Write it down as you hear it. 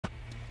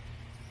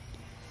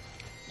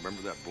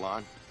Remember that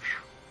blonde?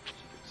 She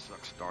could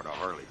suck start a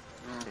Harley.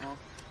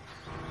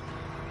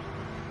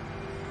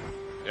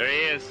 There he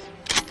is.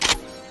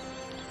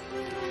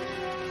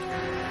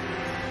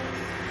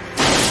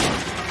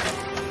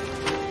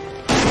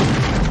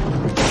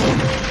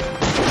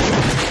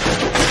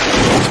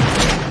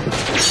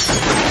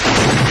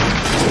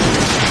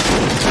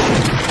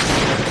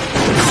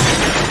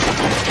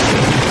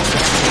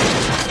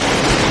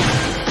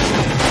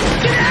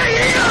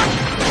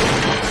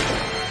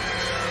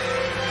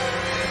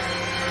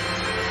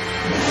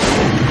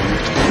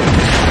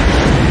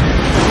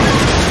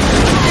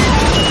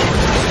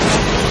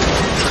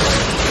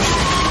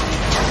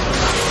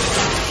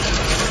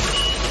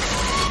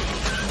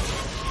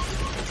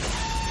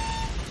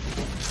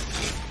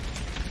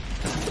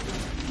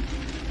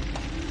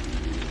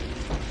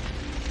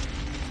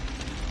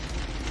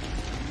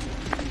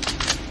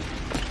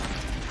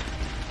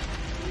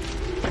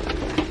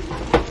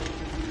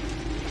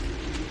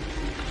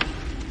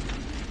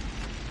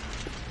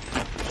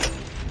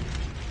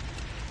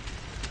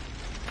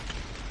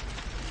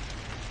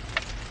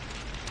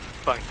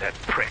 Find that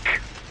prick.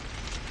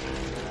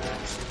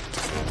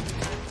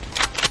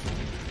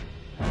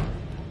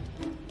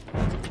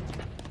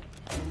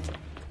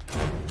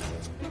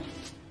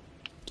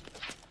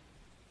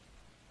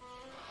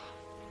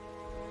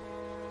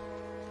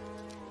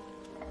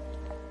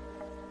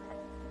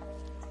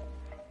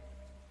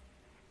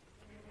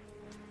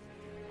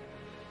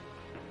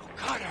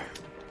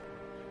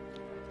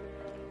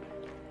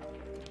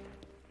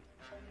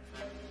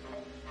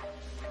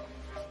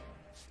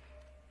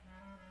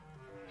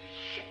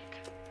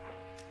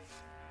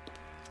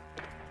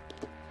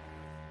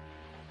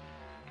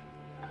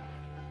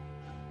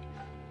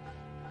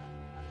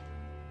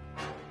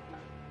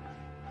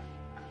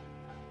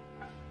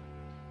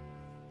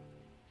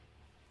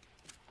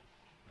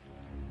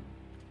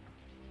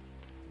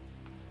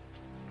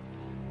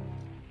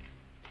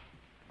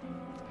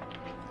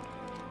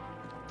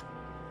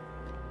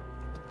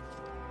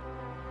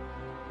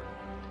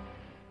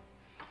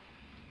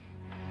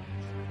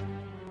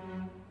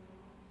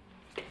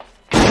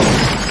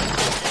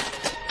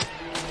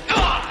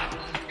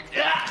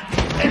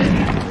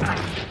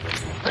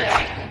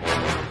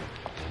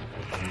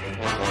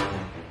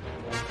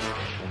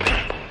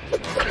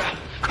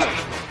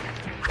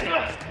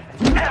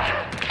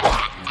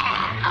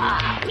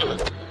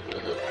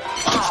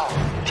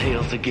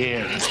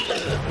 Again.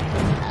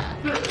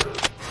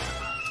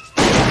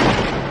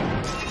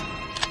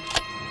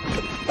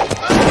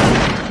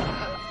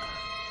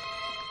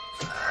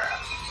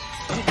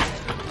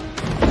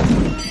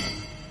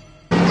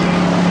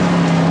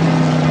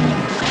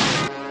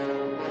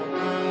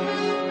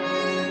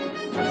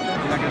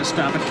 I gotta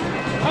stop it.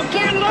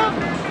 Okay, look!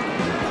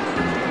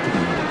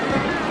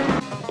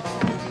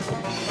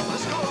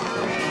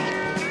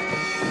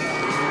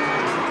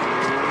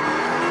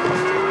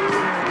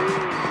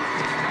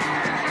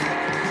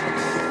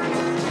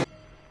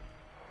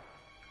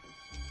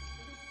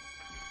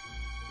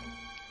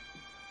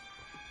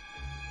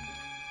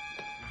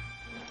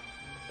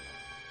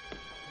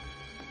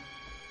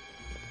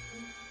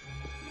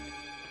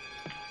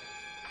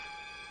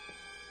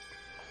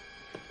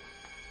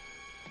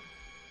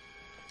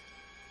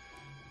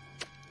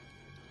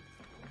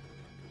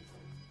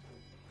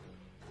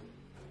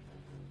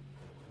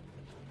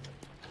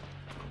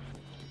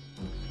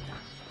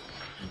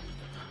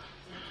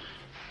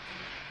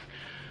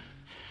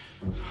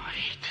 I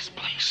hate this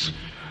place.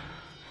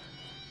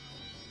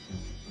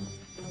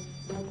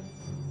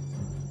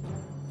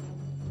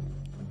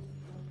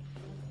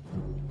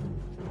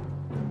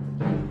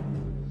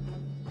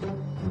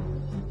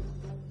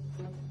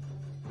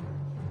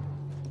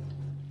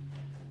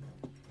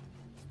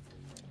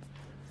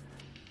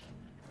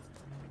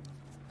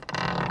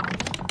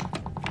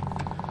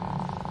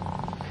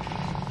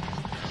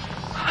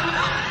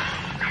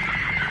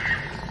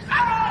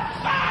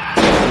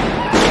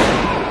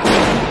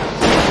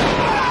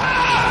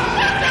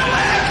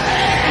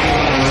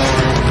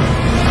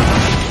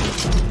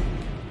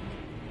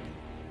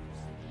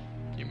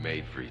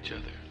 Made for each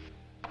other.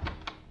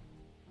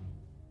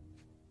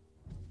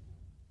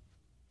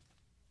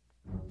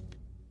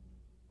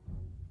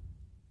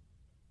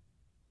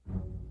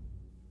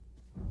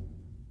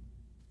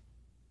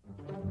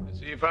 I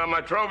see you found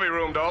my trophy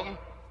room, Dalton.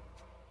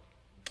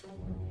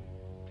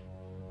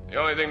 The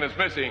only thing that's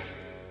missing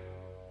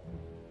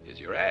is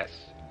your ass.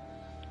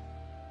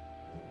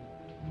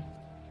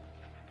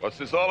 What's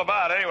this all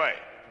about, anyway?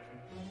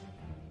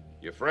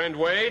 Your friend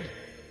Wade?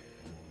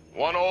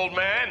 One old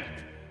man?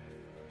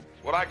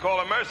 It's what I call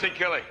a mercy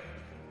killing.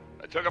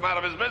 I took him out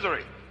of his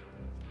misery.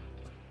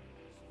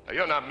 Now,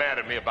 you're not mad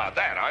at me about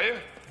that, are you?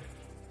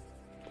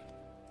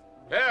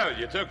 Hell,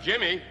 you took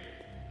Jimmy.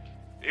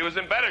 He was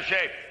in better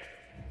shape.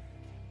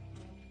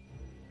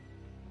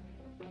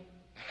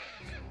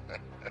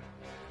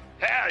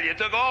 Hell, you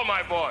took all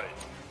my boys.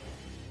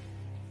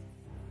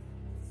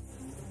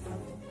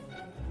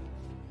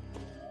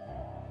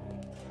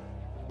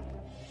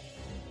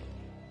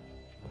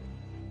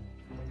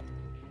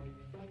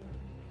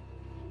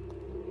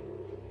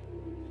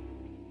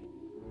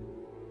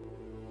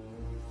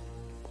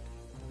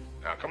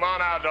 Now, come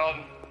on out,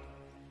 Dalton.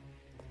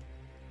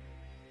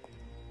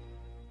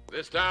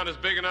 This town is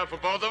big enough for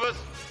both of us?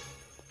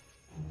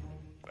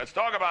 Let's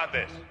talk about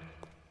this.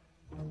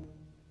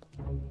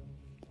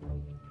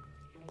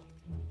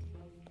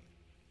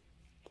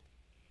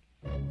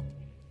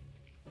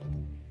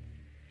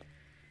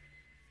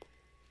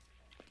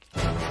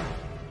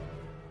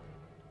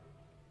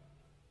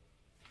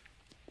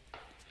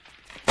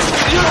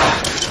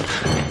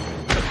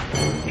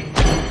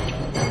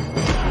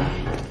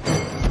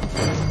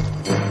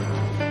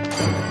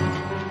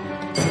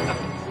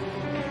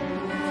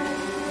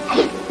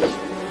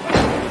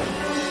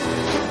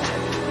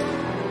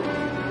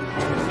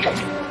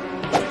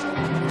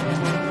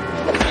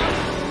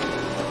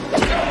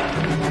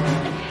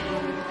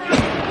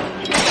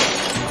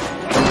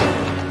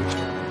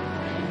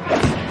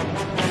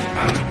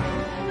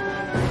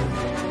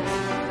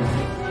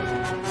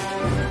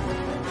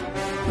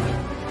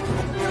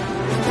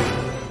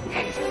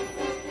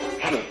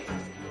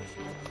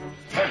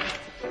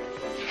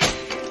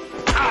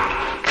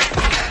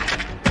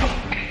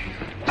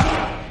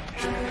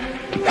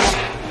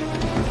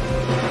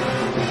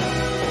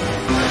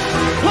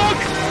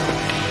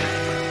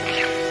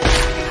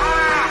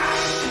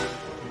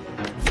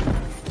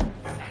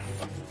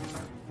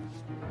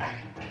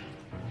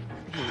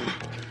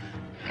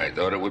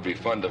 It would be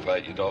fun to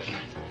fight you, Dalton.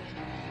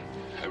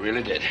 I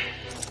really did.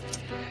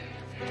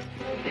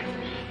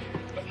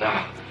 But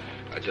now,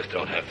 I just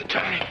don't have the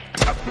time.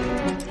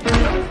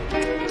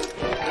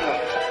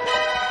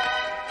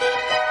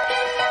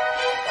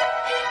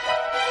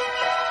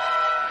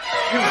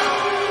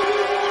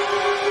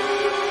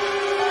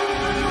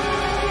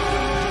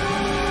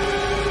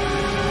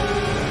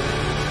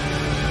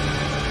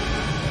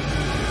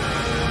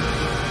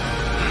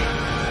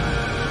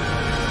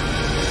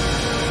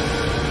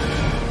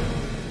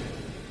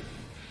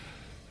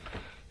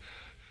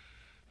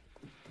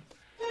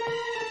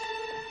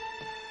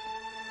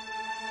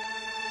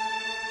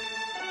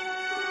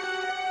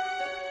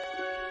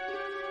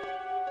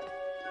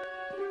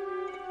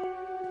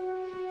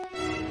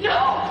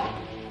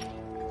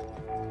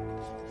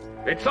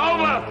 It's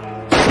over!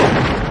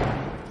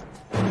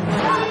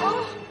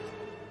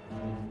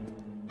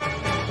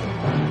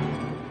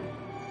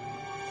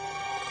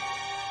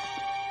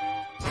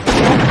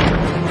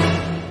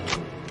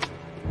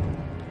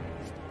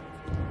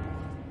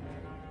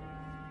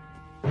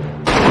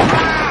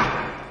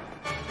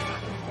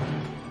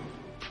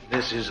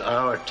 This is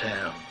our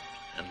town,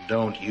 and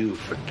don't you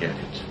forget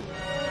it.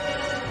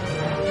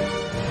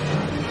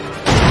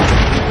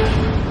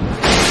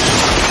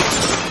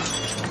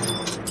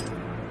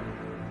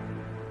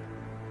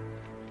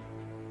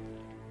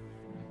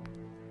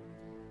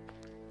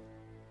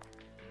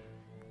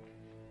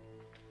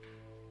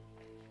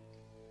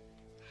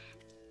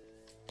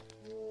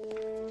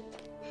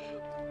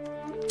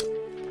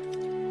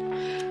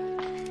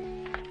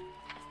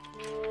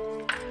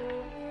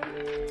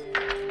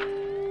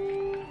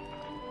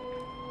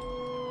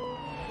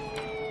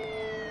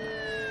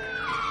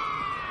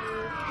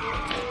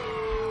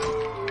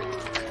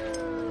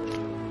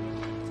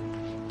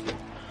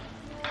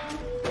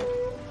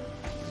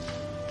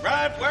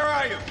 Where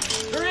are you?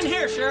 They're in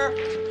here, Sheriff.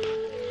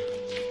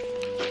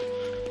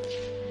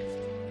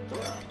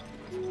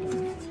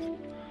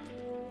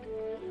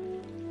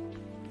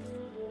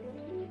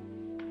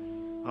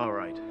 All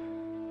right.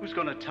 Who's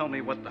gonna tell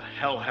me what the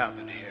hell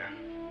happened here?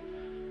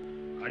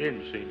 I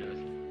didn't see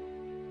nothing.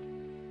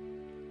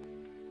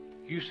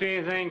 You see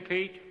anything,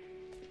 Pete?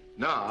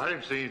 No, I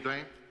didn't see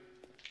anything.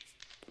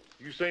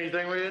 You see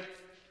anything, Red?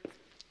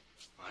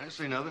 I didn't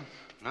see nothing.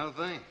 Not a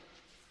thing.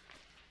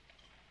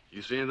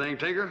 You see anything,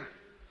 Tinker?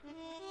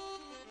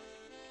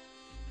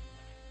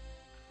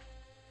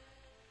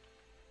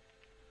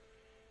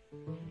 A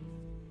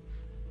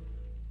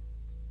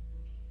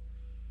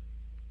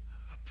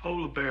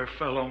polar bear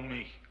fell on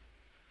me.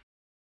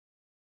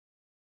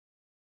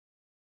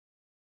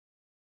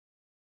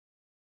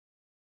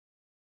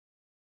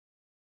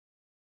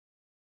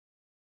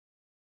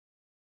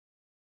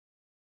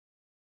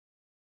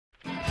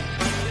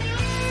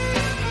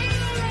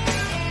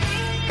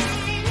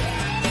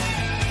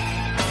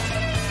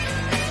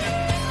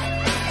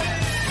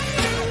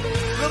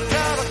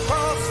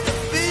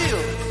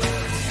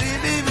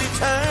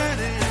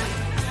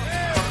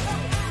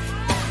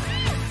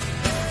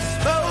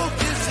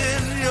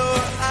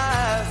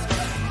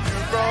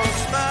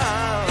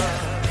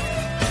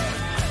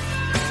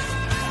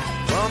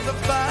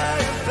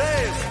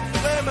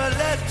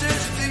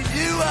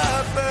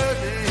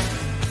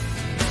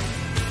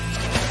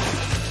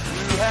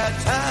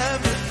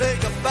 Time to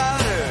think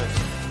about it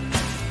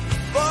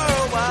for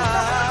a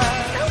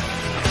while.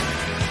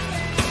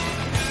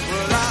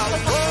 Well, I'll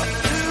walk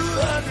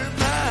 200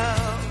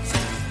 miles,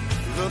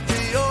 look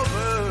me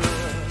over.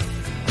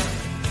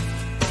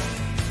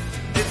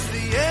 It's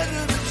the end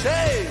of the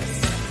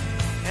chase,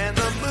 and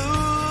the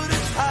mood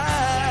is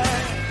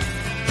high.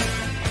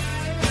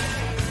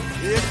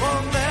 If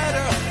one